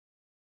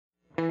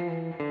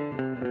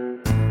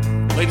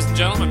Ladies and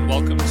gentlemen,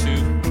 welcome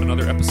to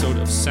another episode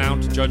of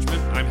Sound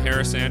Judgment. I'm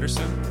Harris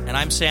Anderson. And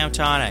I'm Sam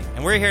Tonic.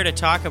 And we're here to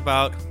talk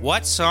about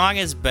what song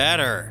is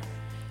better.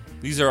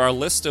 These are our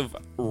list of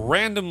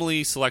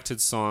randomly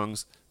selected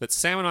songs that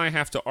Sam and I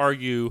have to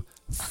argue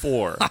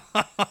for.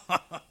 Yeah.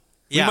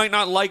 We might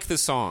not like the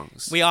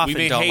songs. We often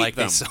may don't hate like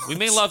them. these songs. We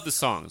may love the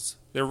songs.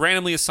 They're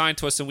randomly assigned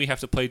to us, and we have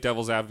to play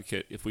devil's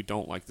advocate if we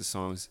don't like the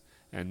songs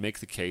and make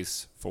the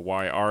case for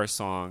why our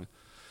song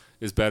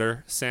is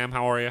better. Sam,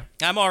 how are you?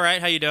 I'm all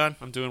right. How you doing?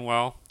 I'm doing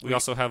well. We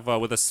also have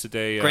with us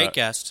today Great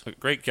guest. a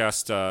great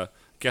guest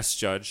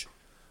judge,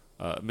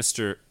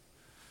 Mr.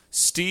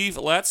 Steve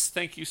Letts.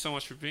 Thank you so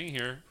much for being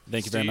here.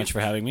 Thank you very much for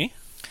having me.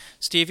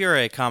 Steve, you're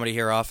a Comedy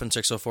Here Often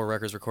 604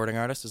 Records recording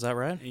artist. Is that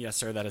right? Yes,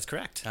 sir, that is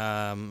correct.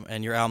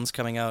 And your album's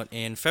coming out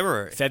in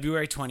February.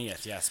 February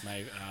 20th, yes.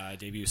 My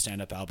debut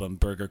stand-up album,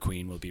 Burger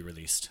Queen, will be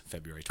released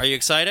February 20th. Are you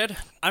excited?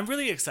 I'm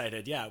really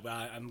excited, yeah.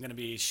 I'm going to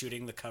be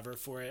shooting the cover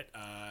for it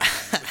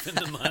within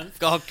the month.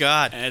 Oh,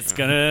 God. And it's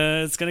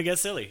gonna get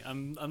silly.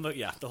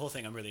 The whole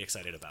thing I'm really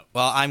excited about.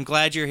 Well, I'm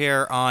glad you're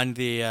here on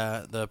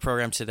the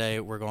program today.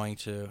 You're going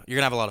to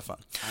have a lot of fun.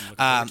 I'm looking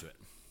forward to it.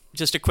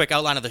 Just a quick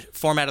outline of the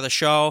format of the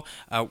show.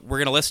 We're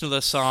going to listen to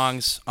the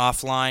songs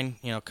offline,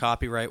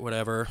 copyright,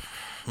 whatever.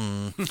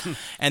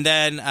 And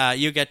then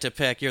you get to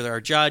pick. You're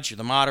our judge. You're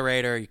the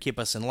moderator. You keep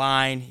us in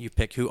line. You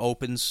pick who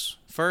opens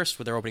first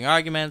with their opening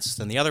arguments,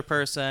 then the other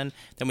person.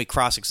 Then we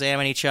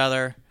cross-examine each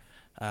other,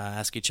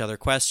 ask each other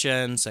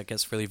questions. That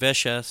gets really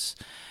vicious.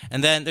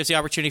 And then there's the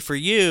opportunity for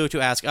you to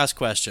ask us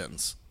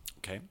questions.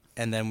 Okay.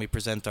 And then we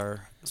present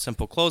our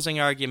simple closing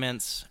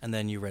arguments, and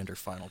then you render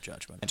final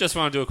judgment. Just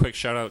want to do a quick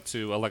shout-out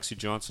to Alexi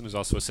Johnson, who's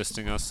also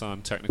assisting us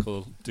on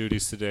technical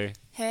duties today.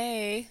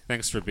 Hey.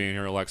 Thanks for being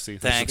here, Alexi.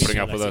 Thanks. for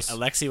putting up with us.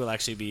 Alexi will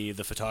actually be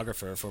the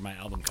photographer for my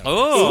album cover.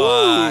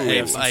 Oh, We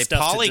have some a stuff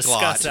to polyglot.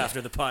 discuss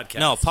after the podcast.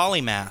 No,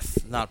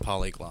 polymath, not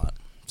polyglot.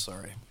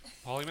 Sorry.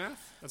 Polymath?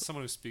 That's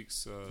someone who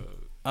speaks...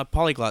 A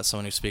polyglot is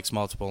someone who speaks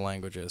multiple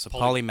languages. A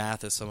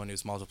polymath is someone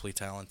who's multiply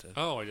talented.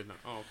 Oh, I didn't know.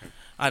 Oh, okay.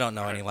 I don't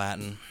know any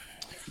Latin.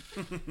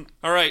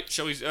 All right,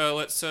 shall we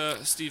let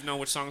Steve know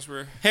which songs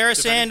we're... Harris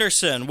defending?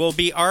 Anderson will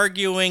be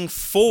arguing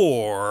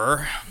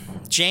for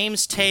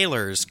James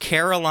Taylor's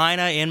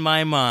Carolina in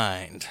My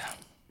Mind.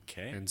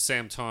 Okay. And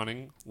Sam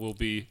Tonning will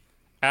be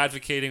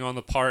advocating on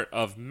the part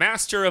of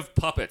Master of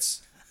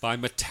Puppets by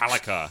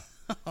Metallica.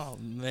 Oh,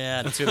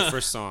 man. Let's hear the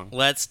first song.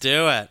 Let's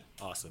do it.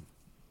 Awesome.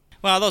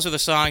 Well, those are the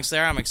songs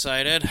there. I'm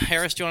excited.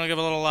 Harris, do you want to give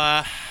a little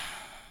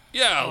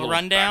Yeah, a little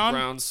rundown?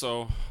 background.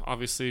 So,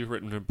 obviously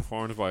written and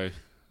performed by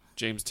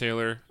James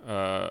Taylor.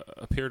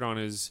 Appeared on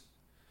his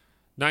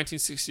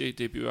 1968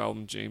 debut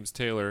album, James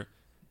Taylor.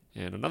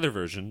 And another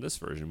version, this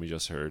version we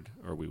just heard,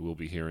 or we will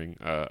be hearing,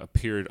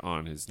 appeared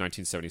on his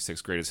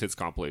 1976 Greatest Hits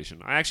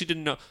compilation. I actually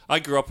didn't know. I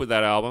grew up with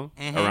that album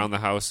around the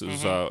house. It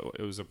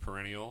was a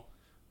perennial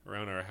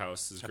around our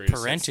house. His Greatest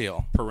Hits.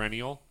 parental.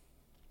 Perennial.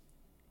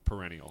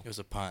 It was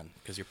a pun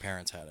because your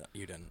parents had it.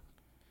 You didn't.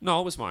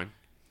 No, it was mine.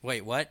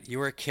 Wait, what? You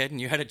were a kid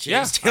and you had a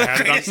Yeah, James Taylor? I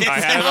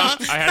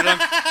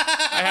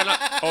had it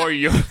on. Oh,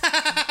 you.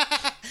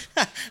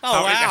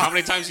 Oh, How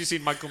many times have you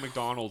seen Michael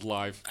McDonald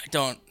live?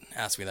 Don't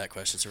ask me that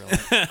question. It's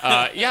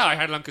irrelevant. Yeah, I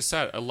had it on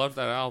cassette. I loved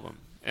that album.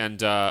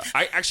 And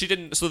I actually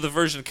didn't... So the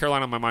version of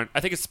Carolina on My Mind,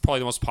 I think it's probably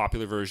the most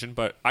popular version,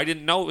 but I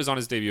didn't know it was on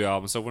his debut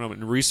album. So when I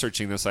went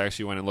researching this, I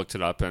actually went and looked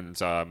it up, and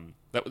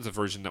that was a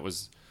version that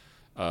was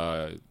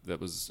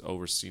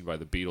overseen by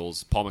the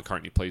Beatles. Paul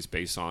McCartney plays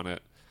bass on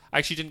it. I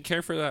actually didn't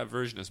care for that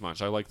version as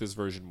much. I like this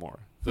version more.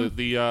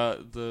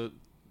 The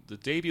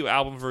debut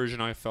album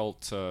version, I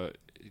felt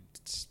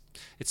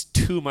it's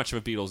too much of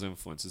a Beatles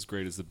influence. As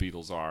great as the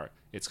Beatles are,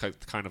 it's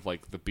kind of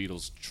like the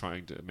Beatles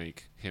trying to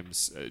make him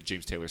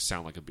James Taylor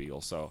sound like a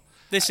Beatle. So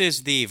This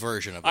is the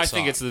version of the I song.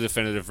 think it's the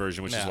definitive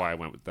version, which is Yeah. why I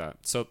went with that.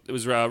 So it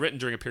was written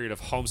during a period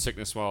of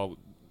homesickness while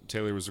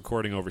Taylor was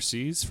recording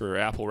overseas for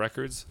Apple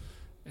Records,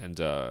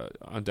 and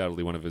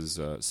undoubtedly one of his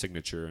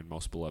signature and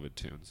most beloved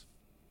tunes.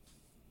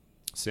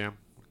 Sam,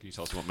 what can you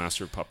tell us about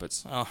Master of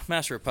Puppets? Oh,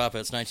 Master of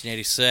Puppets,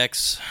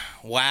 1986.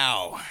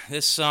 Wow.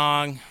 This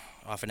song,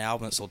 off an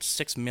album that sold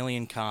 6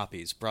 million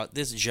copies, brought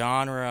this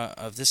genre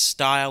of this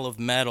style of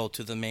metal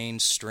to the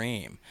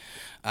mainstream.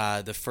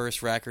 The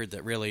first record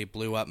that really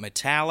blew up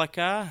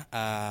Metallica.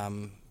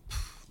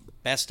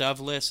 Best of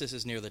list, this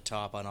is near the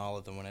top on all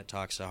of them when it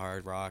talks to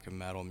hard rock and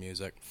metal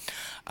music.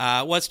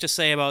 What's to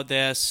say about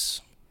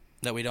this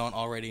that we don't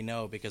already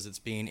know because it's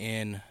been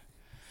in,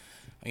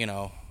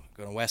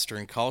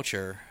 Western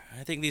culture?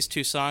 I think these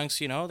two songs,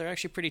 they're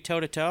actually pretty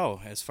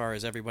toe-to-toe as far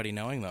as everybody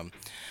knowing them.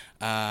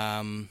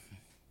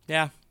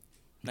 Yeah,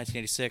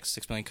 1986,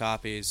 6 million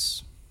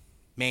copies,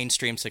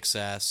 mainstream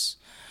success.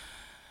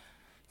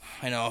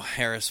 I know,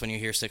 Harris, when you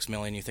hear 6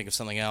 million, you think of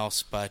something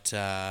else, but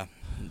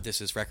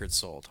this is records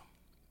sold.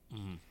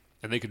 Mm.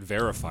 And they can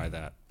verify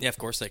that. Yeah, of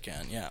course they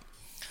can, yeah.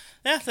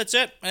 Yeah, that's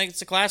it. I think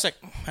it's a classic.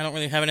 I don't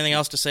really have anything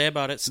else to say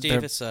about it. Steve,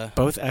 They're it's a...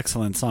 both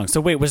excellent songs. So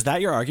wait, was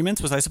that your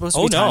arguments? Was I supposed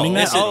to Oh, be no. timing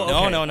that? Listen,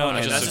 Oh, no.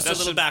 Okay, Just that's just a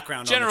little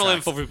background. General on the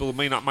info tracks. for people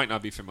who might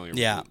not be familiar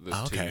Yeah. with this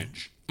Okay.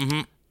 tunage.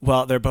 Mm-hmm.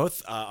 Well, they're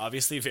both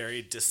obviously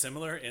very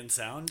dissimilar in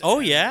sound. Oh,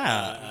 and,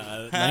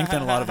 yeah. length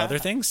and a lot of other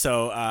things.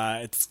 So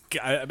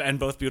and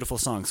both beautiful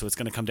songs. So it's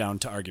going to come down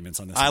to arguments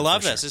on this. I one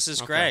love for this. sure. This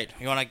is great.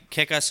 You want to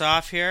kick us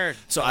off here?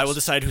 So I will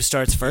decide who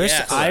starts first.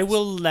 Yes. I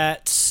will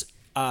let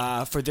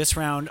for this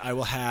round. I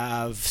will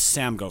have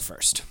Sam go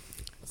first.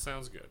 That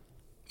sounds good.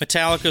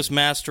 Metallica's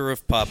Master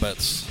of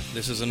Puppets.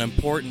 This is an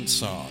important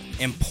song.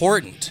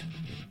 Important.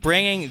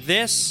 Bringing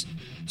this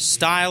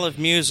style of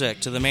music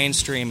to the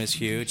mainstream is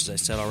huge. As I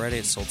said already,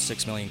 it sold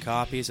 6 million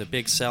copies, a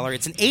big seller.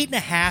 It's an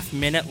 8.5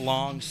 minute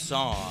long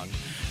song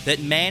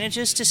that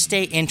manages to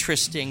stay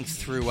interesting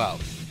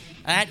throughout.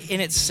 That in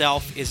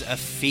itself is a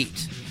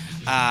feat.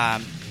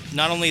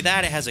 Not only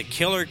that, it has a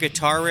killer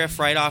guitar riff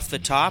right off the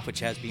top,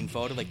 which has been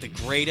voted like the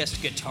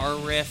greatest guitar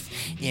riff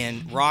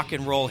in rock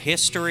and roll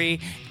history,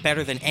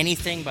 better than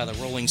anything by the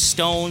Rolling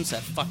Stones,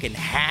 that fucking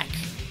hack.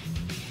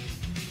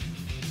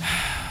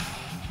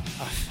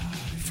 I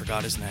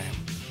forgot his name.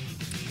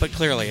 But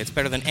clearly, it's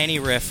better than any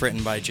riff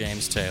written by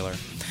James Taylor.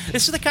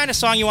 This is the kind of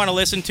song you want to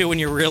listen to when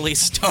you're really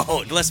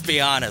stoned, let's be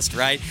honest,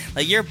 right?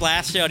 Like, you're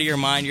blasted out of your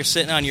mind, you're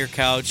sitting on your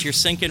couch, you're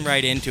sinking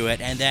right into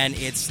it, and then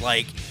it's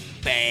like,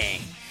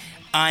 bang,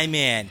 I'm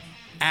in.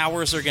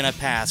 Hours are going to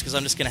pass because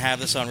I'm just going to have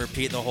this on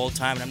repeat the whole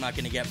time and I'm not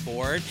going to get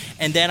bored.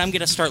 And then I'm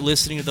going to start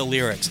listening to the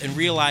lyrics and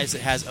realize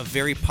it has a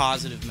very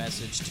positive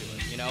message to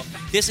it, you know?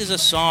 This is a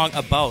song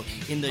about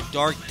in the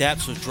dark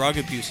depths of drug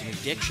abuse and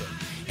addiction.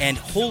 And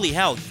holy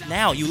hell,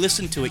 now you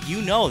listen to it,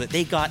 you know that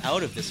they got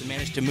out of this and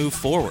managed to move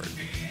forward.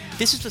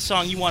 This is the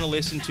song you want to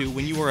listen to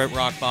when you were at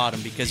rock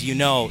bottom because you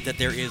know that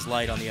there is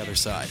light on the other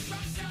side.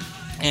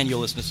 And you'll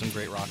listen to some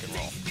great rock and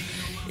roll.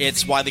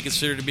 It's widely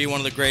considered to be one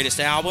of the greatest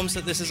albums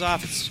that this is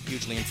off. It's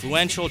hugely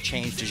influential,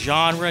 changed the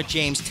genre.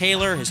 James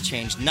Taylor has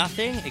changed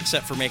nothing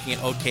except for making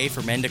it okay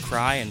for men to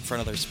cry in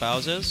front of their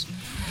spouses.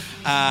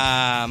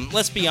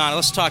 Let's be honest,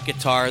 let's talk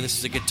guitar. This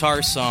is a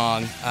guitar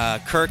song.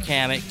 Kirk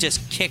Hammett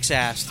just kicks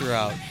ass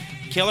throughout.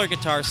 Killer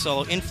guitar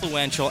solo,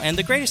 influential, and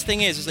the greatest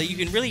thing is that you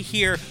can really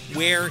hear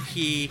where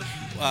he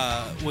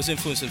was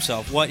influenced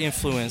himself, what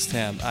influenced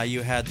him.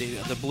 You had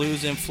the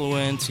blues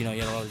influence, you had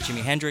a lot of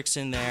Jimi Hendrix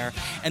in there,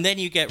 and then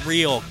you get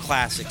real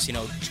classics,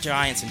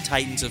 giants and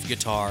titans of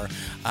guitar,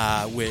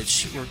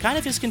 which were kind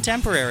of his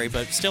contemporary,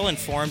 but still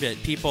informed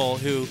it. People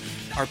who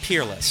are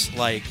peerless,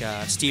 like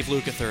Steve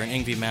Lukather and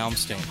Yngwie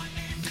Malmsteen.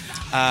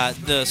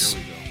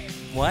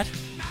 What?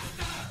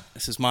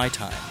 This is my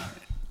time.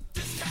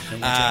 No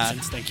more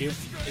interruptions, thank you.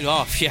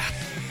 Oh, yeah.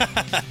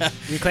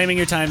 Reclaiming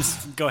your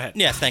times. Go ahead.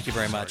 Yeah, thank you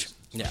very much.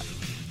 Yeah.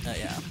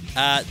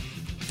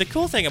 The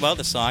cool thing about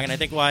the song, and I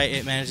think why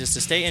it manages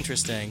to stay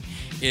interesting,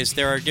 is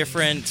there are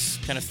different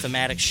kind of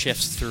thematic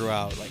shifts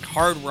throughout, like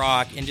hard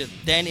rock, and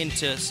then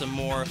into some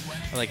more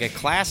like a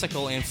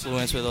classical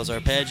influence with those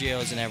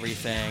arpeggios and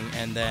everything,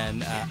 and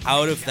then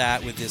out of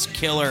that with this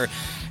killer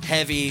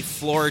heavy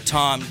floor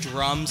tom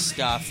drum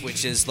stuff,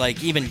 which is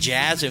like even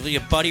jazz.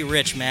 Buddy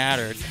Rich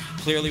mattered.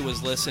 Clearly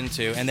was listened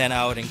to, and then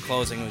out in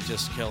closing was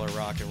just killer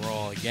rock and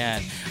roll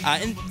again.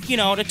 And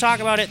to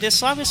talk about it, this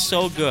song is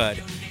so good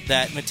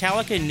that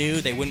Metallica knew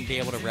they wouldn't be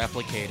able to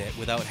replicate it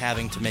without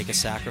having to make a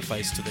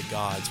sacrifice to the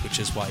gods, which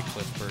is why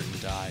Cliff Burton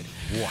died.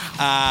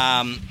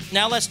 Wow.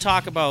 Now let's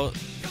talk about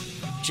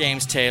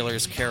James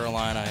Taylor's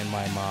Carolina in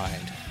My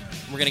Mind.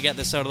 We're going to get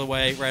this out of the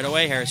way right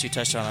away. Harris, you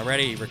touched on it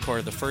already. He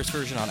recorded the first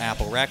version on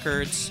Apple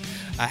Records.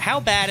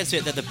 How bad is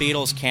it that the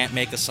Beatles can't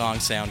make the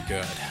song sound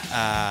good?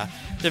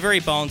 The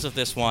very bones of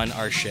this one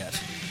are shit.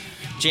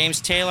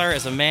 James Taylor,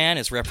 as a man,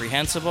 is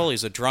reprehensible.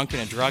 He's a drunk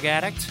and a drug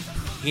addict.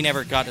 He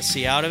never got to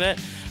see out of it.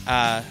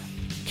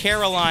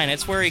 Carolina,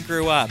 it's where he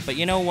grew up. But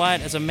you know what?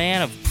 As a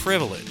man of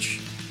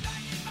privilege,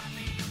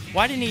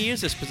 why didn't he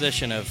use this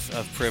position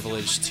of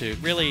privilege to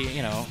really,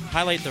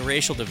 highlight the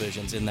racial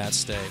divisions in that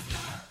state?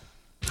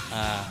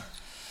 I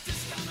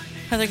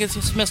think it's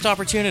just a missed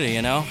opportunity,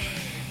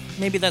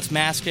 Maybe that's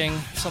masking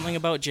something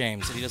about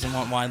James that he doesn't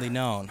want widely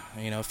known.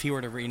 If he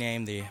were to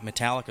rename the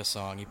Metallica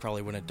song, he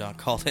probably wouldn't have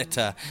called it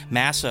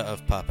Massa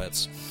of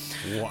Puppets.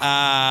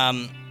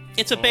 Wow.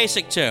 It's a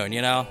basic tune,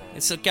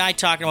 It's a guy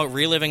talking about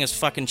reliving his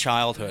fucking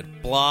childhood.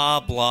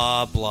 Blah,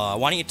 blah, blah.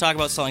 Why don't you talk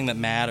about something that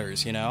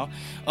matters,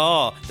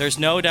 Oh, there's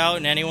no doubt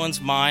in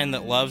anyone's mind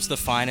that love's the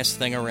finest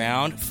thing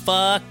around.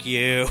 Fuck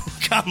you.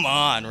 Come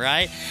on,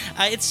 right?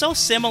 It's so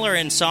similar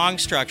in song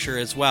structure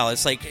as well.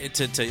 It's like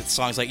to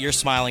songs like Your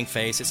Smiling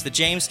Face. It's the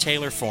James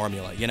Taylor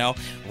formula,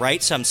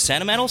 Write some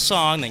sentimental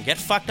song, then get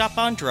fucked up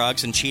on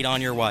drugs and cheat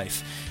on your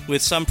wife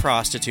with some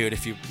prostitute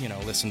if you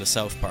listen to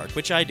South Park,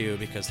 which I do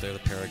because they're the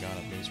paragon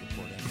of news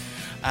reporting.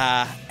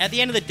 At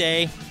the end of the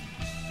day,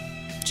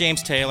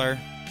 James Taylor,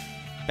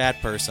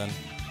 bad person,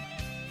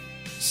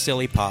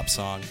 silly pop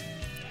song.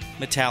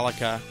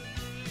 Metallica,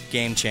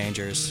 Game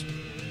Changers,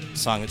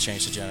 song that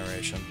changed a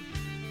generation,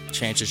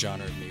 changed the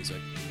genre of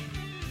music.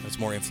 It's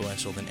more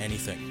influential than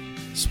anything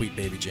Sweet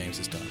Baby James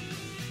has done.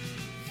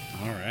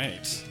 All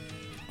right.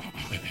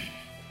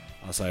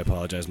 Also, I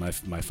apologize. My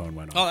phone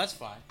went off. Oh, that's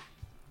fine.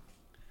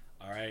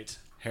 All right.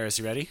 Harris,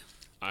 you ready?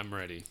 I'm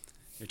ready.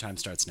 Your time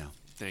starts now.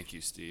 Thank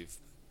you, Steve.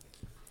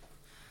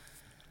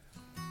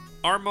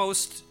 Our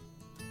most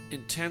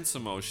intense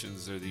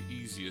emotions are the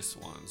easiest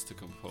ones to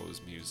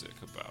compose music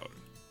about.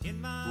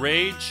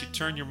 Rage, you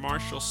turn your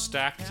Marshall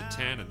stack to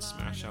 10 and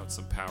smash out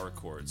some power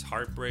chords.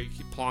 Heartbreak,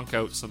 you plonk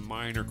out some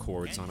minor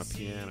chords on a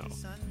piano.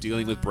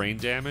 Dealing with brain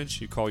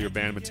damage, you call your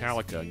band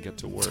Metallica and get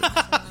to work.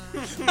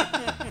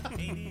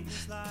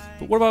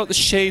 But what about the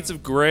shades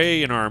of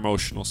gray in our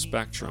emotional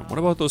spectrum? What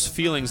about those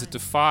feelings that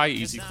defy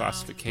easy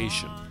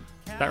classification?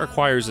 That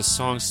requires a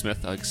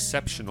songsmith of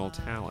exceptional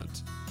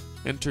talent.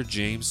 Enter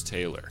James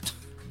Taylor,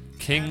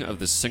 king of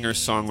the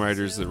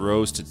singer-songwriters that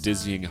rose to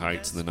dizzying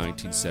heights in the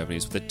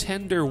 1970s with a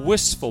tender,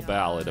 wistful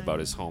ballad about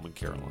his home in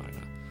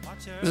Carolina.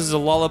 This is a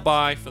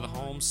lullaby for the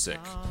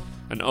homesick,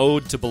 an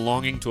ode to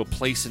belonging to a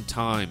place and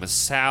time, a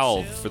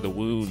salve for the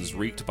wounds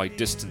wreaked by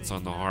distance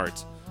on the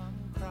heart.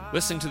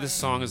 Listening to this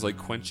song is like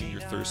quenching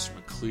your thirst from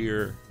a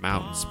clear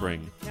mountain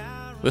spring.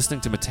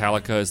 Listening to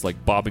Metallica is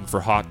like bobbing for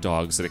hot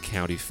dogs at a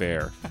county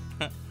fair.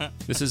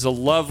 This is a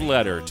love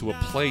letter to a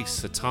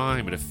place, a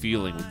time, and a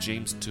feeling with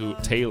James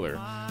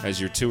Taylor as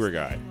your tour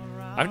guide.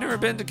 I've never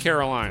been to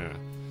Carolina,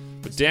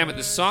 but damn it,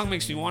 this song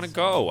makes me want to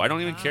go. I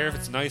don't even care if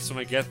it's nice when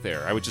I get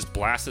there. I would just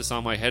blast this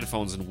on my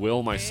headphones and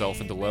will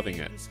myself into loving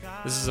it.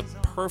 This is a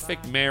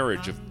perfect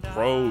marriage of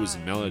prose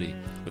and melody,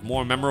 with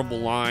more memorable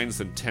lines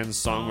than 10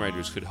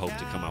 songwriters could hope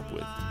to come up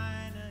with.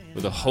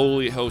 With a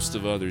holy host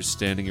of others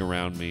standing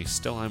around me,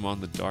 still I'm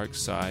on the dark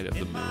side of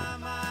the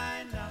moon.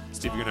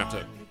 Steve, you're going to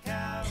have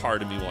to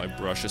pardon me while I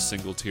brush a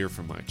single tear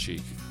from my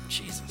cheek.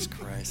 Jesus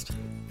Christ.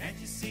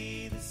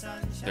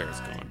 There it's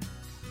gone.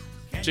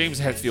 James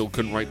Hetfield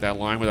couldn't write that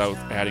line without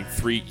adding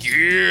 3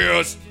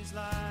 years.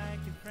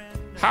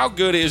 How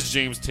good is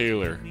James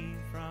Taylor?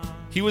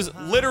 He was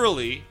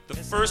literally the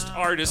first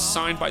artist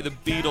signed by the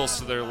Beatles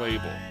to their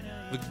label.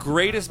 The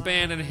greatest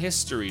band in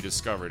history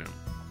discovered him.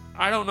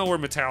 I don't know where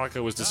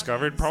Metallica was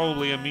discovered,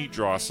 probably a meat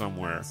draw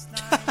somewhere.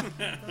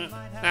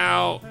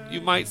 Now,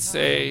 you might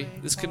say,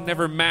 this can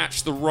never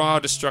match the raw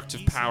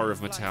destructive power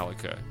of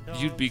Metallica.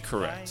 You'd be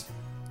correct.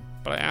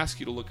 But I ask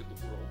you to look at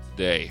the world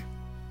today.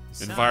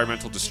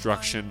 Environmental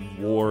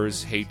destruction,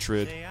 wars,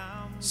 hatred,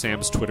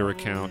 Sam's Twitter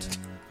account.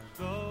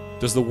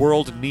 Does the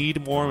world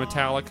need more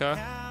Metallica?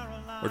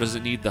 Or does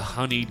it need the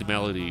honeyed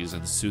melodies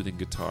and soothing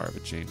guitar of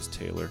a James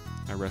Taylor?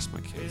 I rest my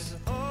case.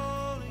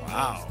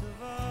 Wow.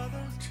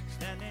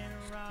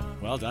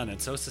 Well done.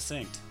 It's so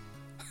succinct.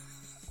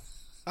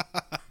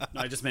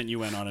 No, I just meant you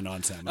went on and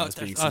on, Sam. I was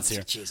being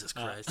sincere. Jesus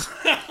Christ.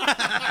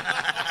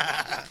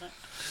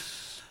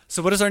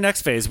 So what is our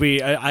next phase? Do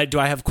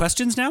I have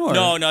questions now? Or?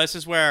 No, this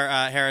is where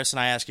Harris and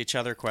I ask each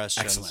other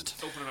questions. Excellent.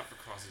 Let's open it up for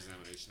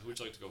cross-examination. Who would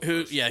you like to go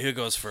first? Who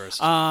goes first?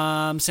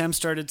 Sam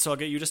started, so I'll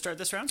get you to start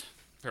this round.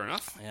 Fair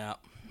enough. Yeah.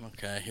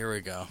 Okay, here we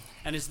go.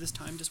 And is this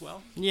timed as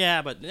well?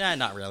 Yeah, but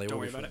not really. Don't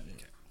worry about it.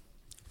 Okay.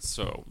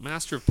 So,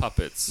 Master of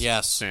Puppets.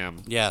 Yes.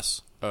 Sam.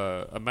 Yes.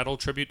 A metal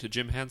tribute to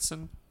Jim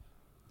Henson.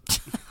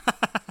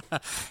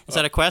 Is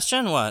that a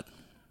question? What?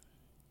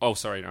 Oh,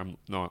 sorry. I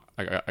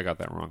got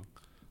that wrong.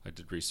 I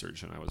did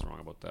research and I was wrong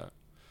about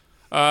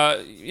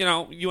that.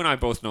 You and I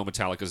both know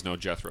Metallica's no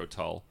Jethro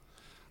Tull.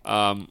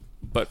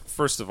 But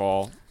first of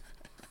all,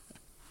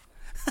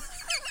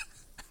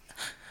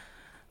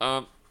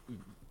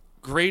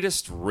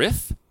 greatest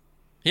riff?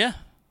 Yeah.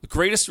 The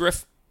greatest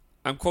riff.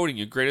 I'm quoting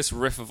you. Greatest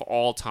riff of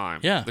all time.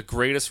 Yeah. The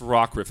greatest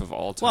rock riff of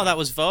all time. Well, that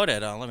was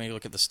voted. Let me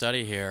look at the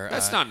study here.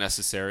 That's not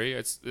necessary.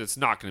 It's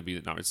not going to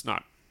be. No, it's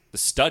not. The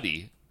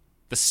study.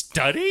 The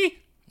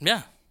study?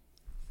 Yeah.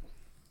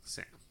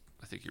 Sam,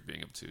 I think you're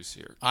being obtuse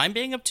here. I'm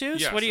being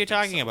obtuse? Yes, What are you I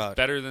think talking so. about?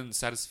 Better than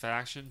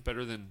Satisfaction?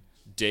 Better than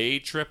Day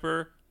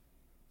Tripper?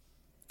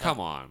 Come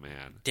on,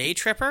 man. Day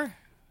Tripper?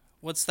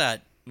 What's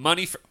that?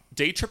 Money for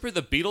Day Tripper,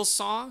 the Beatles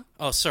song?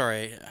 Oh,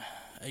 sorry.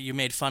 You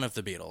made fun of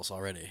the Beatles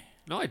already.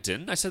 No, I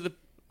didn't. I said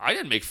I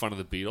didn't make fun of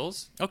the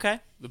Beatles. Okay.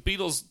 The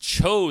Beatles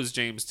chose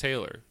James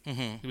Taylor.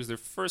 Mm-hmm. He was their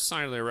first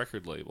sign of their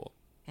record label.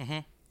 Mm-hmm.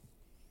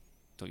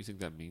 Don't you think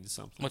that means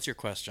something? What's your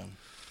question?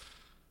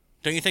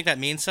 Don't you think that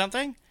means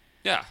something?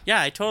 Yeah.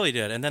 Yeah, I totally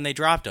did. And then they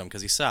dropped him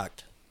because he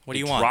sucked. What do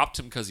you want? Dropped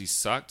him because he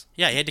sucked?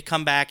 Yeah, he had to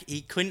come back.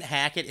 He couldn't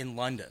hack it in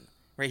London.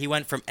 Right? He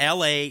went from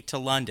L.A. to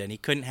London. He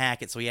couldn't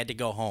hack it, so he had to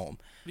go home.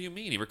 What do you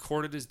mean? He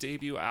recorded his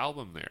debut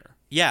album there.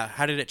 Yeah,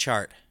 how did it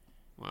chart?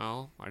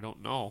 Well, I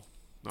don't know.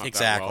 Not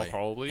Exactly. that well,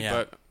 probably. Yeah.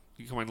 But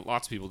you can find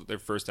lots of people that their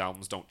first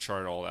albums don't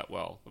chart all that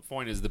well. The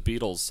point is the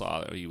Beatles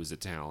saw that he was a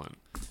talent.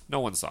 No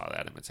one saw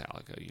that in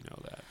Metallica. You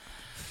know that.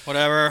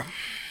 Whatever.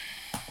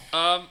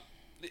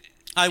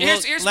 I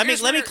will.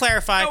 Let me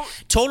clarify. No.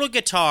 Total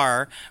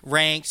Guitar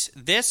ranks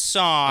this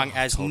song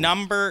as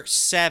number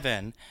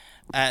 7,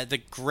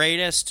 the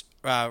greatest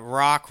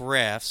rock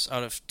riffs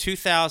out of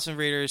 2,000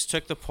 readers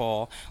took the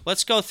poll.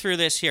 Let's go through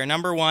this here.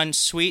 Number 1,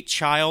 Sweet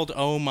Child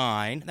O'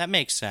 Mine. That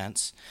makes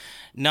sense.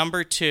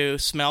 Number 2,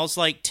 Smells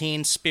Like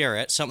Teen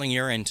Spirit, something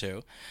you're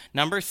into.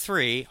 Number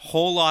 3,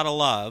 Whole Lotta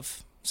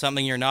Love,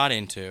 something you're not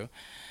into.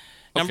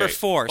 Number Okay.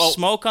 4, Well,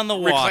 Smoke on the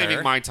Water.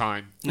 Reclaiming my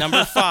time.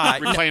 Number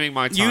 5, Reclaiming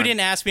my time. You didn't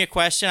ask me a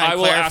question. I I'm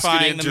will ask you to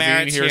clarifying the intervene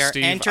merits here, here.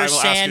 Steve. Enter I will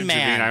ask you to intervene.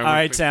 Sandman. I All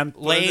right, Sam.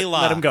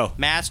 Layla. Let him go.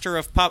 Master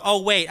of Pop.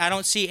 Oh, wait. I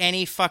don't see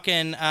any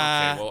fucking Okay,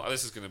 well,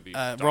 this is going to be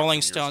Rolling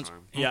your Stones. time.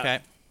 Yeah. Okay.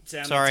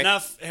 Sam, Sorry.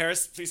 that's enough.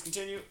 Harris, please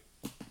continue.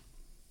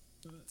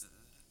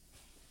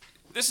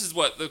 This is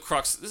what the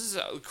crux. This is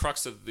the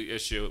crux of the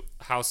issue.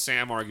 How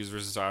Sam argues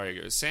versus I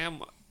argue.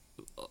 Sam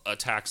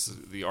attacks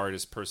the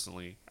artist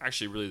personally.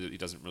 Actually, really, he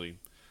doesn't really.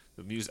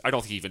 The music. I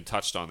don't think he even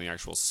touched on the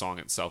actual song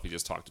itself. He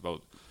just talked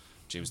about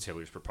James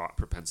Taylor's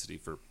propensity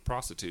for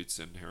prostitutes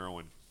and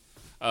heroin.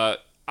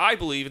 I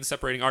believe in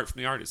separating art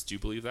from the artist. Do you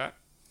believe that?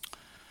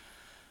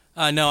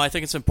 No, I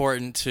think it's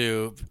important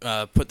to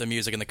put the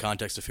music in the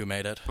context of who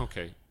made it.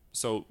 Okay,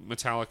 so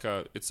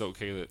Metallica, it's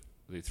okay that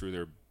they threw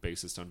their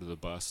bassist under the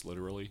bus,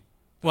 literally.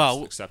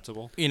 Well,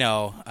 acceptable.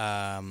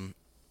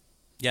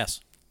 Yes.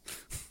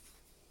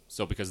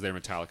 So because they're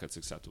Metallica, it's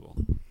acceptable.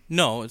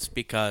 No, it's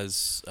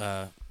because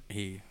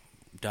he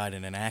died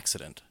in an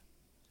accident.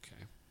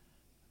 Okay.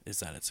 Is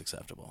that it's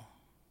acceptable?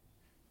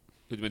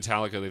 With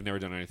Metallica, they've never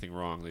done anything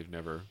wrong. They've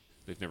never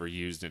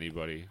used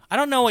anybody. I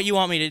don't know what you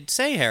want me to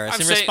say, Harris,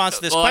 in response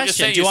to this I'm just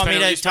question. saying Do you want me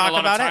to talk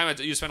about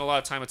it? You spend a lot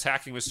of time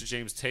attacking Mr.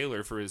 James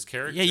Taylor for his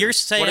character. Yeah, you're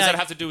saying what does that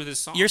have to do with his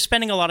song? You're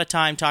spending a lot of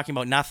time talking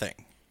about nothing.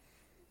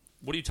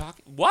 What are you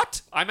talking?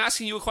 What? I'm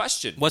asking you a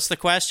question. What's the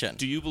question?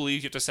 Do you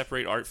believe you have to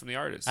separate art from the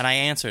artist? And I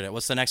answered it.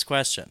 What's the next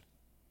question?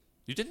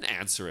 You didn't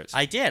answer it.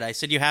 I did. I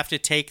said you have to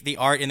take the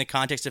art in the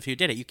context of who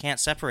did it. You can't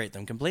separate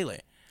them completely.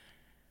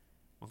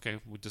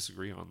 Okay, we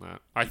disagree on that.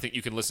 I think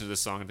you can listen to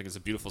this song and think it's a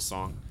beautiful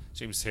song.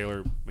 James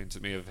Taylor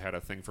may have had a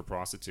thing for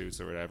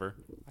prostitutes or whatever.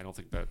 I don't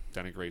think that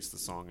denigrates the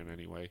song in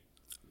any way.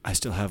 I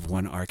still have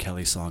one R.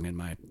 Kelly song in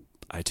my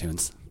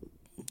iTunes.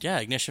 Yeah,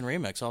 Ignition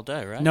Remix all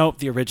day, right? No,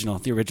 the original.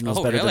 The original's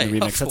Oh, better really? than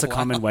the remix. That's a Wow.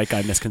 common white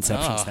guy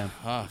misconception, Sam.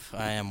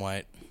 I am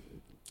white.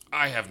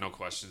 I have no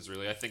questions,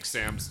 really. I think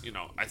Sam's,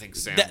 I think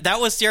Sam...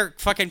 That was your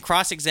fucking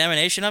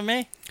cross-examination of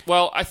me?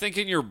 Well, I think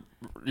in your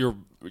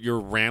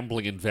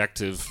rambling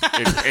invective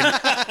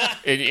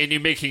and you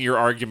making your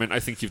argument, I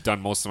think you've done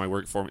most of my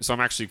work for me. So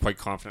I'm actually quite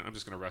confident. I'm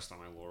just going to rest on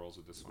my laurels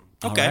with this one.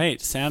 Okay. All right,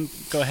 Sam,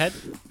 go ahead.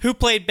 Who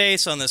played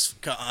bass on this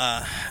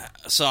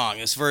song,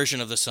 this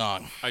version of the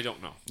song? I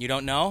don't know. You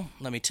don't know?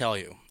 Let me tell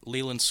you.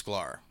 Leland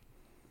Sklar.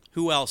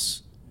 Who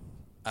else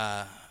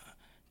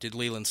did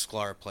Leland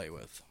Sklar play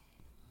with?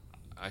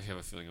 I have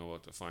a feeling I'm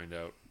about to find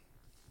out.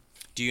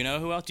 Do you know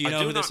who else? Do you I know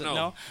do who not this is? know.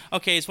 No?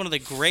 Okay, he's one of the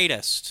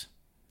greatest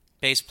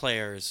bass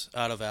players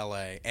out of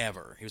L.A.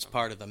 ever. He was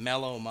part of the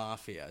Mellow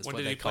Mafia, is When what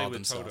did they he play called with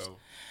themselves. Toto?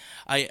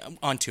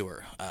 On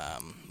tour,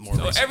 more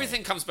So recently.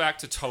 everything comes back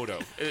to Toto.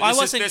 I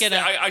wasn't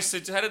gonna- I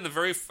said in the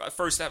very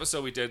first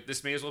episode we did,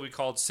 this may as well be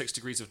called 6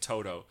 Degrees of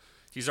Toto.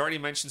 He's already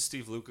mentioned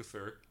Steve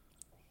Lukather.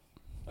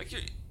 Like,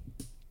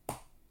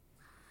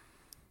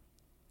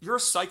 you're a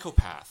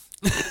psychopath.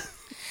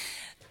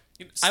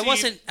 I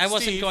wasn't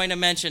Steve, going to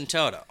mention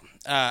Toto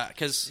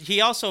because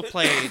he also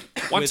played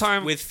One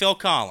time- with Phil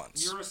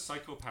Collins. You're a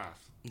psychopath.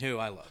 Who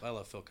I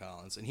love Phil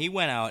Collins, and he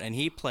went out and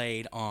he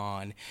played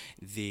on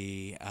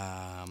the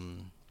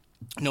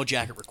No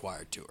Jacket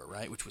Required tour,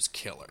 right, which was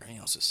killer.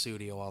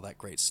 Sussudio, all that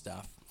great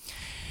stuff.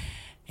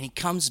 And he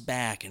comes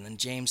back, and then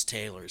James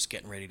Taylor's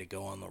getting ready to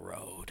go on the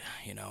road.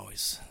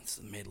 It's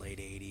the mid-late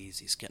 80s.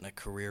 He's getting a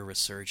career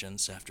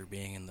resurgence after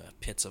being in the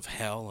pits of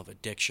hell of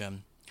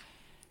addiction.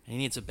 And he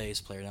needs a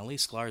bass player. Now, Lee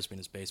Sklar's been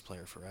his bass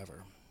player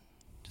forever.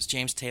 Does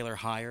James Taylor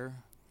hire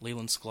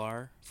Leland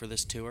Sklar for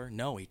this tour?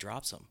 No, he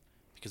drops him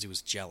because he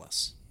was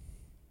jealous.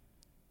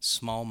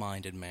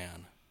 Small-minded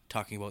man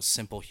talking about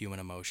simple human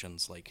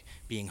emotions like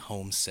being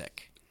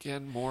homesick.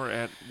 Again,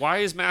 why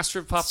is Master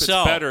of Puppets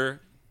So-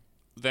 better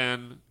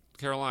than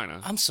Carolina?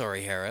 I'm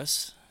sorry,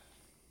 Harris.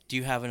 Do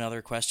you have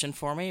another question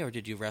for me, or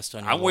did you rest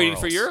on your I'm waiting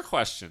for laurels? your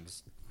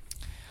questions.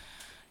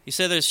 You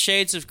said there's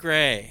shades of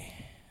gray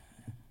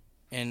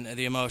in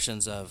the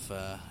emotions of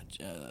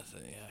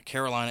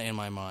Carolina in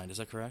my mind. Is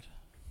that correct?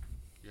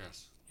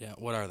 Yes. Yeah.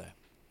 What are they?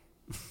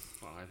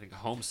 Well, I think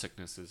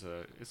homesickness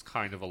is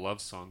kind of a love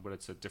song, but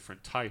it's a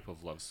different type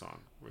of love song.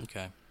 Where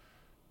Okay.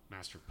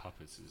 Master of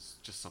Puppets is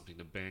just something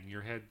to bang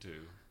your head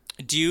to.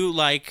 Do you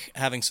like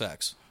having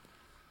sex?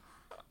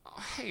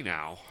 Hey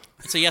now,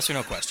 It's a yes or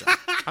no question.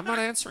 I'm not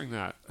answering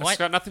that. What? It's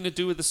got nothing to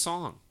do with the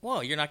song.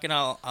 Well, you're not going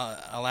to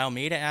allow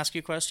me to ask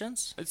you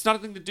questions? It's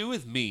nothing to do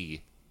with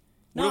me.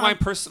 What No, do my I'm-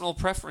 personal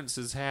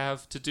preferences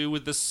have to do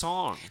with the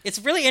song? It's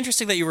really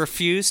interesting that you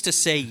refuse to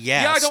say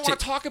yes. Yeah, I don't want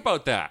to talk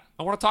about that.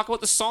 I want to talk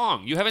about the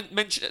song. You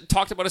haven't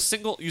talked about a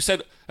single. You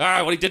said,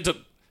 what he did to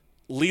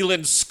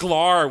Leland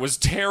Sklar was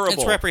terrible.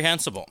 It's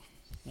reprehensible.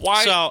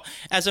 Why? So,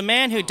 as a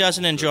man who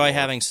doesn't enjoy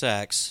having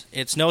sex,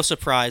 it's no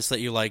surprise that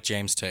you like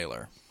James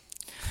Taylor.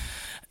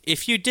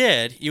 If you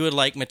did, you would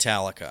like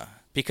Metallica,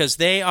 because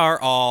they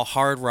are all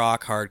hard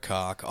rock, hard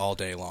cock all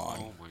day long.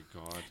 Oh my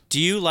god.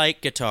 Do you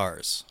like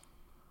guitars?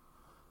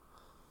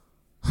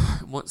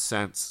 In what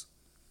sense?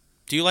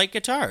 Do you like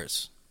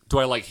guitars? Do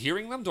I like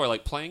hearing them? Do I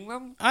like playing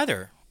them?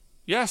 Either.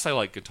 Yes, I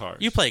like guitars.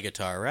 You play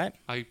guitar, right?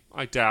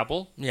 I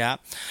dabble. Yeah.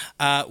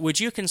 Would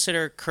you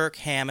consider Kirk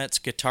Hammett's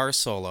guitar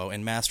solo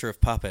in Master of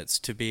Puppets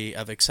to be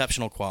of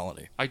exceptional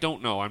quality? I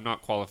don't know. I'm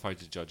not qualified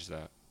to judge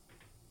that.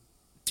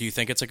 Do you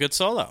think it's a good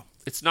solo?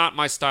 It's not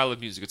my style of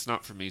music. It's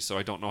not for me, so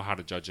I don't know how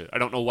to judge it. I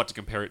don't know what to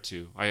compare it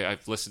to.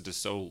 I've listened to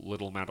so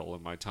little metal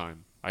in my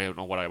time. I don't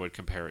know what I would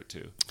compare it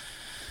to.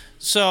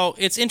 So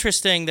it's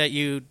interesting that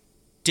you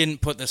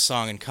didn't put this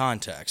song in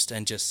context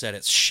and just said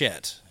it's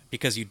shit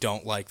because you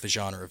don't like the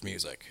genre of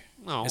music.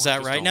 No, Is I that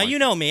just right? don't Now, like you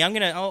know me.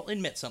 I'll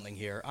admit something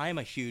here. I am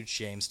a huge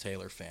James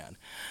Taylor fan.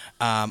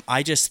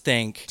 I just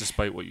think...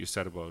 Despite what you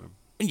said about him.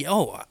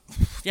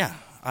 Yeah.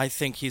 I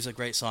think he's a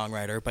great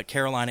songwriter, but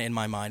Carolina, in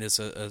my mind, it's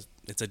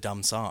a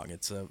dumb song.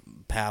 It's a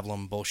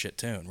pablum bullshit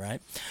tune,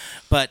 right?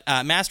 But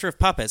Master of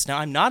Puppets, now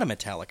I'm not a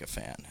Metallica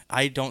fan.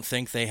 I don't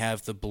think they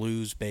have the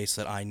blues bass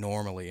that I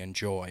normally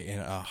enjoy in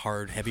a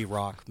hard, heavy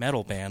rock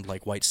metal band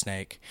like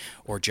Whitesnake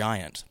or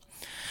Giant.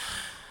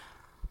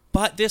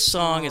 But this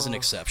song is an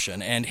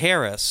exception, and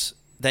Harris,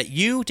 that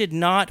you did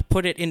not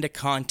put it into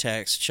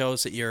context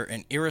shows that you're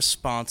an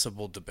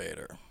irresponsible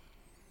debater.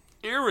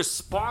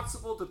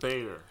 Irresponsible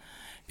debater.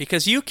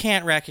 Because you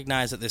can't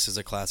recognize that this is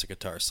a classic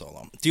guitar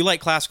solo. Do you like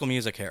classical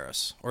music,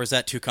 Harris? Or is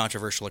that too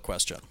controversial a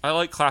question? I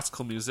like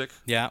classical music.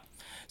 Yeah.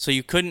 So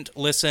you couldn't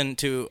listen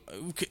to...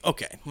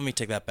 Okay, let me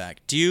take that back.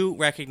 Do you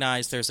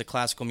recognize there's a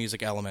classical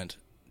music element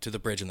to the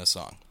bridge in this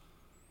song?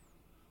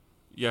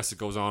 Yes, it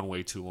goes on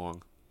way too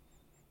long.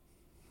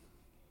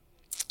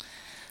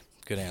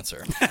 Good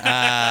answer.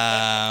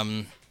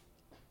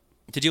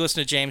 Did you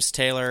listen to James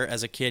Taylor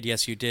as a kid?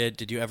 Yes, you did.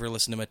 Did you ever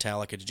listen to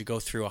Metallica? Did you go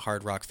through a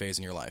hard rock phase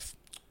in your life?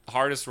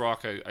 Hardest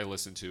rock I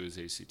listen to is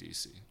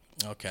AC/DC.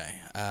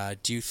 Okay.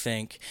 Do you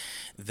think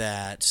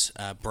that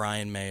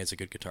Brian May is a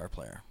good guitar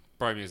player?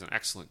 Brian May is an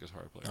excellent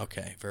guitar player.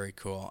 Okay, very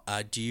cool.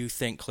 Do you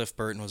think Cliff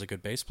Burton was a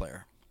good bass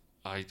player?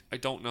 I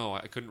don't know.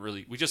 I couldn't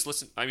really... We just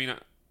listened... I mean...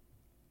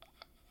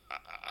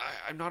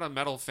 I'm not a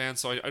metal fan,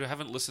 so I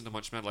haven't listened to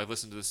much metal. I've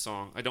listened to this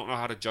song. I don't know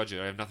how to judge it.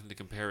 I have nothing to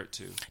compare it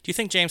to. Do you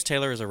think James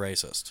Taylor is a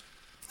racist?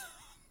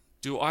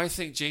 Do I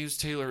think James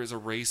Taylor is a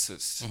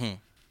racist? Mm-hmm.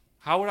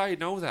 How would I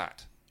know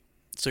that?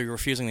 So you're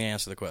refusing to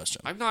answer the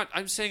question. I'm not.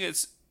 I'm saying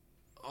it's...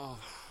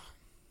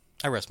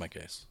 I rest my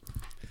case.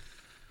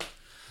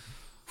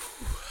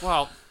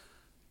 Well,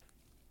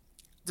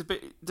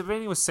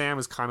 debating with Sam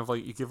is kind of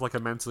like you give like a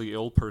mentally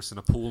ill person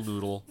a pool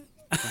noodle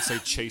and say,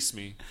 chase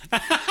me.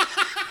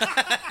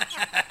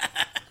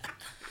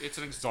 It's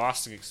an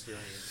exhausting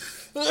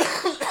experience.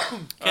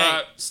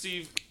 Okay.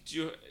 Steve,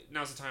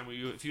 now's the time.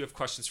 If you have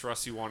questions for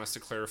us, you want us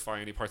to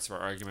clarify any parts of our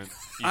argument,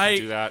 you can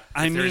do that.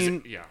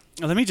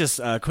 Let me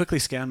just quickly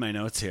scan my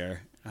notes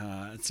here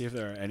and see if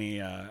there are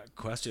any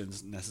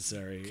questions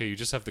necessary. Okay, you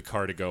just have the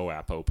Car2Go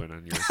app open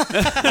on your...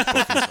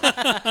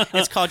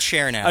 It's called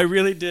Share Now. I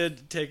really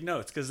did take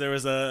notes because there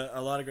was a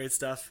lot of great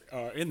stuff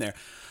in there.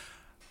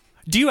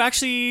 Do you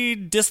actually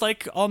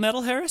dislike all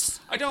metal, Harris?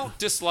 I don't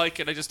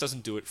dislike it. It just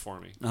doesn't do it for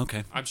me.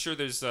 Okay. I'm sure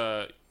there's,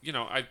 there's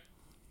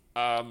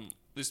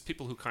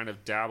people who kind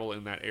of dabble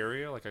in that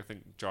area. Like I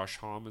think Josh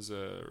Homme is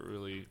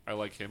I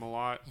like him a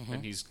lot,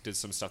 and he's did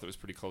some stuff that was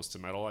pretty close to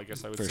metal. I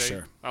guess I would For say.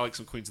 sure. I like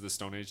some Queens of the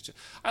Stone Age too.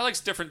 I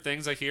like different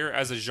things. I hear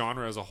as a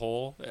genre as a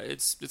whole.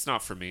 It's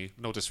not for me.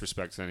 No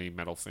disrespect to any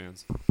metal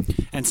fans.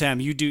 And Sam,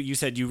 you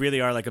said you really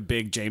are like a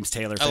big James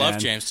Taylor fan. I love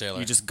James Taylor.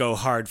 You just go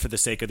hard for the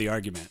sake of the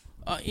argument.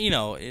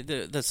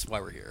 That's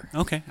why we're here.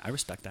 Okay, I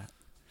respect that.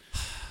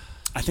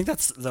 I think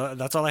that's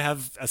all I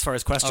have as far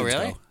as questions go. Oh,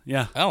 really?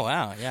 Yeah. Oh,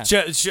 wow, yeah.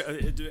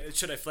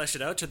 Should I flesh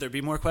it out? Should there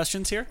be more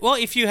questions here? Well,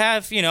 if you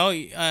have,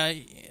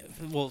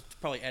 we'll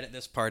probably edit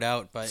this part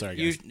out, but... Sorry,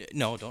 guys.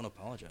 No, don't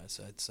apologize.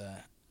 It's...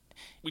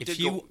 We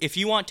if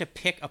you want to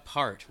pick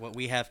apart what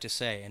we have to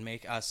say and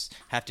make us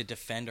have to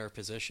defend our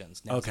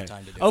positions, now's the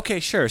time to do it.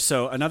 Okay, sure.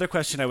 So another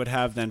question I would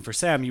have then for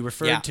Sam, you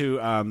referred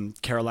to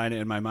Carolina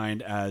in my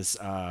mind as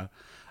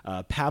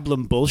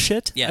pablum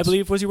bullshit, yes. I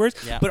believe was your words.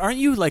 Yeah. But aren't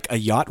you like a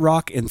yacht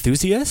rock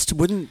enthusiast?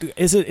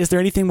 Is there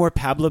anything more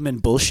pablum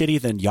and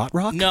bullshitty than yacht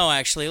rock? No,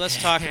 actually,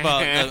 let's talk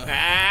about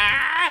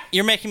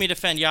You're making me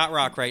defend yacht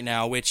rock right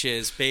now, which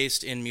is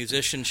based in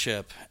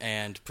musicianship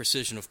and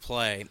precision of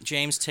play.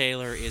 James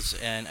Taylor is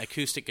an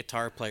acoustic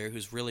guitar player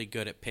who's really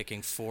good at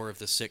picking 4 of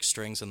the 6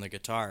 strings on the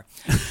guitar.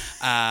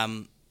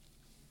 But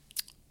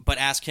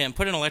ask him,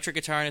 put an electric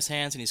guitar in his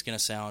hands, and he's going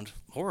to sound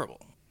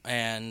horrible.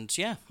 And,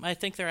 yeah, I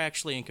think they're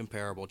actually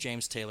incomparable.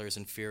 James Taylor is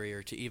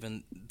inferior to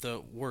even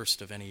the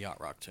worst of any yacht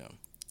rock tune.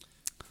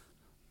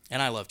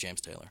 And I love James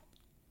Taylor.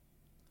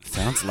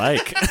 Sounds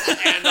like.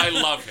 And I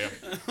love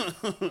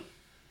him.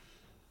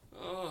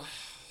 Oh,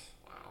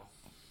 wow.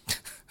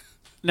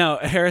 Now,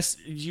 Harris,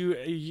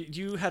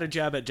 you had a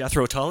jab at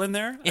Jethro Tull in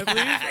there, I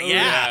believe?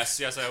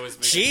 Yes, I always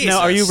make Jesus. Now,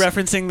 are you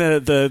referencing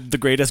the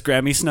greatest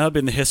Grammy snub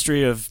in the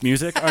history of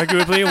music,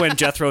 arguably, when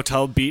Jethro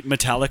Tull beat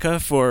Metallica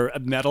for a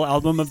metal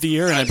album of the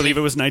year, and I believe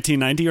it was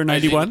 1990 or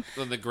 91?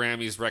 When the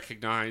Grammys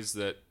recognize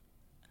that,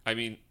 I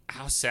mean,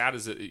 how sad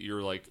is it that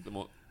you're like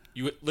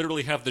you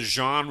literally have the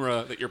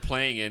genre that you're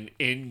playing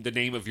in the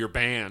name of your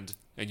band,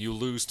 and you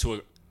lose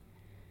to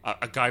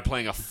a guy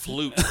playing a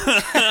flute.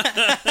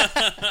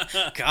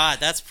 God,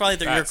 that's probably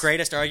your That's-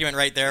 greatest argument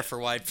right there for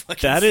why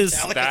fucking That is-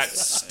 Metallica That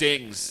sucks.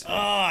 stings. Oh,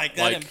 I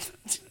got him.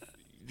 Like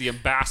the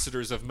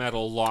ambassadors of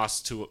metal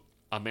lost to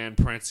a man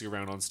prancing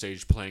around on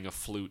stage playing a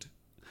flute,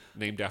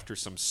 named after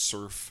some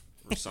surf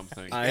or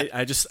something.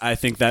 I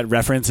think that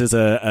reference is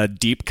a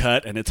deep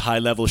cut and it's high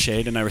level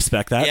shade, and I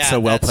respect that. Yeah, so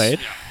well that's- played.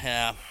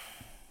 Yeah.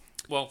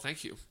 Well,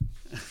 thank you.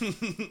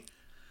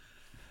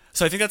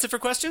 So I think that's it for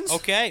questions.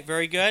 Okay,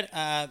 very good.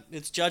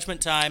 It's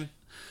judgment time.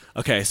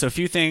 Okay, so a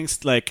few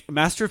things, like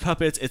Master of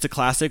Puppets, it's a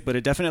classic, but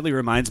it definitely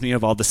reminds me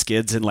of all the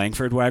skids in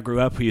Langford where I grew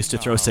up who used to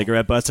throw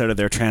cigarette butts out of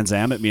their Trans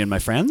Am at me and my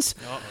friends.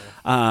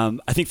 I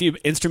think the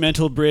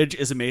instrumental bridge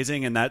is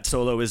amazing, and that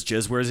solo is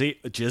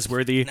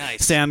jizz-worthy.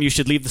 Nice. Sam, you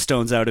should leave the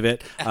Stones out of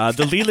it.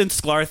 The Leland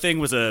Sklar thing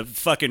was a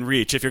fucking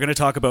reach. If you're going to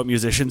talk about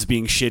musicians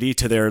being shitty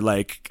to their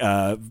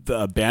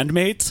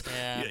bandmates,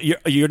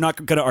 you're not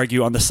going to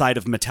argue on the side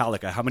of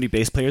Metallica. How many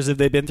bass players have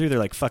they been through? They're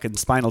like fucking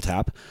Spinal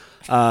Tap.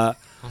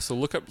 Also,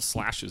 look up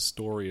Slash's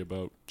story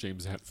about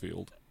James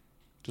Hetfield.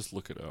 Just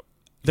look it up.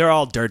 They're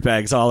all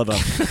dirtbags, all of them.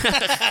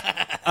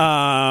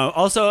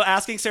 Also,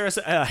 asking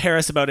Sarah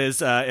Harris about his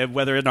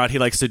whether or not he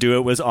likes to do it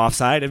was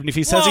offside. And if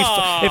he says he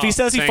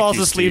Thank falls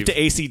you, asleep Steve. to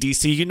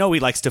AC/DC, you know he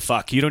likes to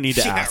fuck. You don't need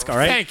to ask. All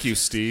right. Thank you,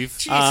 Steve.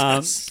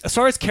 As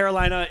far as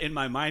Carolina in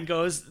my mind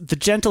goes, the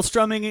gentle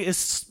strumming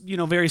is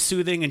very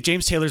soothing, and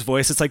James Taylor's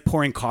voice, it's like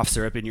pouring cough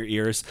syrup in your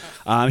ears.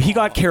 He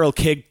got Carole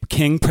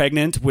King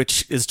pregnant,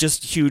 which is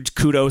just huge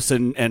kudos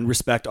and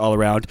respect all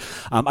around.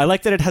 I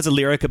like that it has a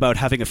lyric about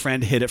having a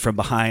friend hit it from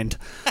behind.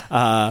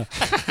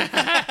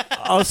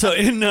 Also,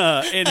 in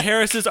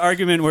Harris's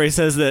argument where he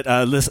says that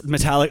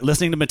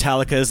listening to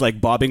Metallica is like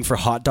bobbing for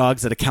hot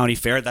dogs at a county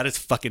fair, that is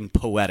fucking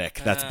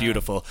poetic. That's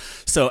beautiful.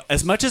 So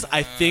as much as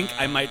I think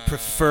I might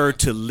prefer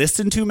to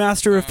listen to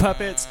Master of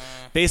Puppets,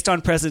 based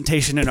on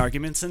presentation and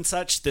arguments and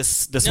such,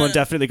 this one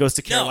definitely goes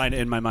to Carolina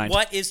in my mind.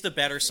 What is the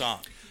better song?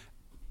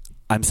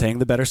 I'm saying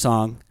the better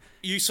song.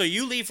 So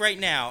you leave right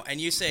now and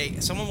you say,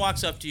 someone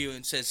walks up to you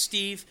and says,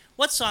 Steve,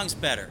 what song's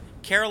better?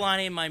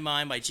 Carolina in My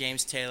Mind by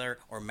James Taylor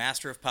or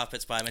Master of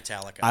Puppets by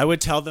Metallica? I would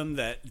tell them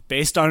that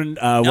based on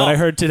what I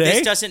heard today.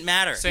 This doesn't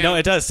matter. Sam, No,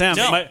 it does, Sam.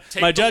 No. My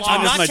Take judgment the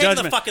I'm is not my taking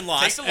judgment. the fucking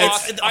loss. Take the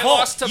loss. I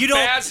lost to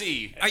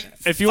Bazzi.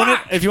 If you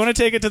want to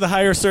take it to the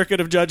higher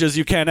circuit of judges,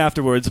 you can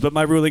afterwards. But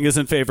my ruling is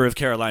in favor of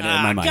Carolina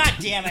in my mind. God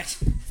damn it.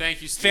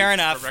 Thank you, Steve, Fair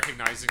enough. for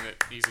recognizing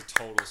that he's a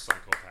total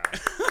psychopath.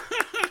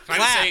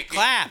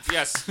 Clap.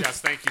 Yes,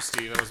 thank you,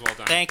 Steve. That was well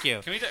done. Thank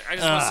you. Can we? I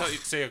just want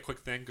to say a quick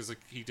thing because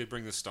he did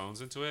bring the Stones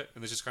into it,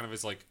 and this just kind of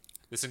is like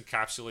this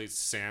encapsulates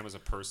Sam as a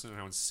person and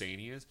how insane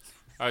he is.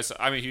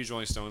 I'm a huge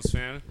Rolling Stones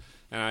fan,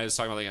 and I was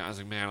talking about I was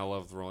like, man, I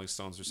love the Rolling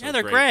Stones. They're so Yeah,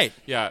 they're great.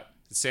 Yeah,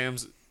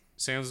 Sam's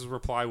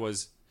reply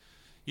was,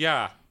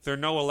 yeah, they're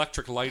no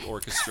Electric Light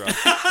Orchestra,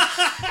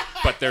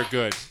 but they're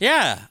good.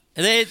 Yeah.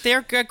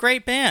 They're a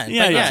great band.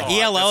 Yeah, But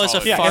yeah. ELO is a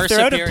That's all. far if they're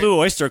out superior. of Blue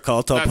Oyster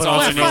Cult, I'll That's put all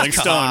on I some know. Rolling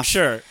Fuck Stone. off.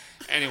 Sure.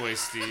 Anyway,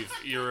 Steve,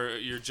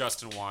 you're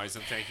just and wise,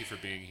 and thank you for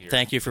being here.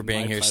 Thank you for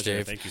being My here, pleasure.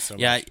 Steve. Thank you so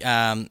much.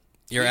 Yeah,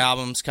 your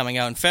album's coming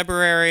out in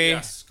February.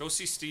 Yes, go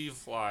see Steve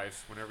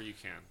live whenever you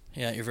can.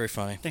 Yeah, you're very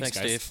funny. Thanks,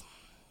 guys. Steve.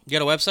 You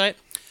got a website?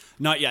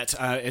 Not yet.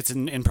 It's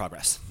in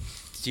progress.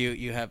 Do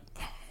you have?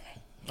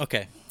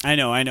 Okay. I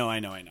know.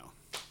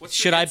 What's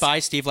Should your I buy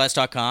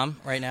SteveLetz.com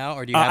right now,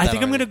 or do you have I that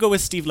think I'm going already? to go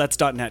with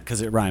SteveLetz.net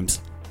because it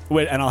rhymes.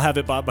 Wait, and I'll have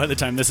it bought by the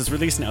time this is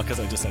released now because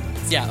I just said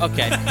it. Yeah.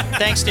 Okay.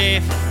 Thanks,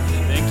 Steve.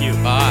 Thank you.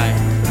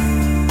 Bye.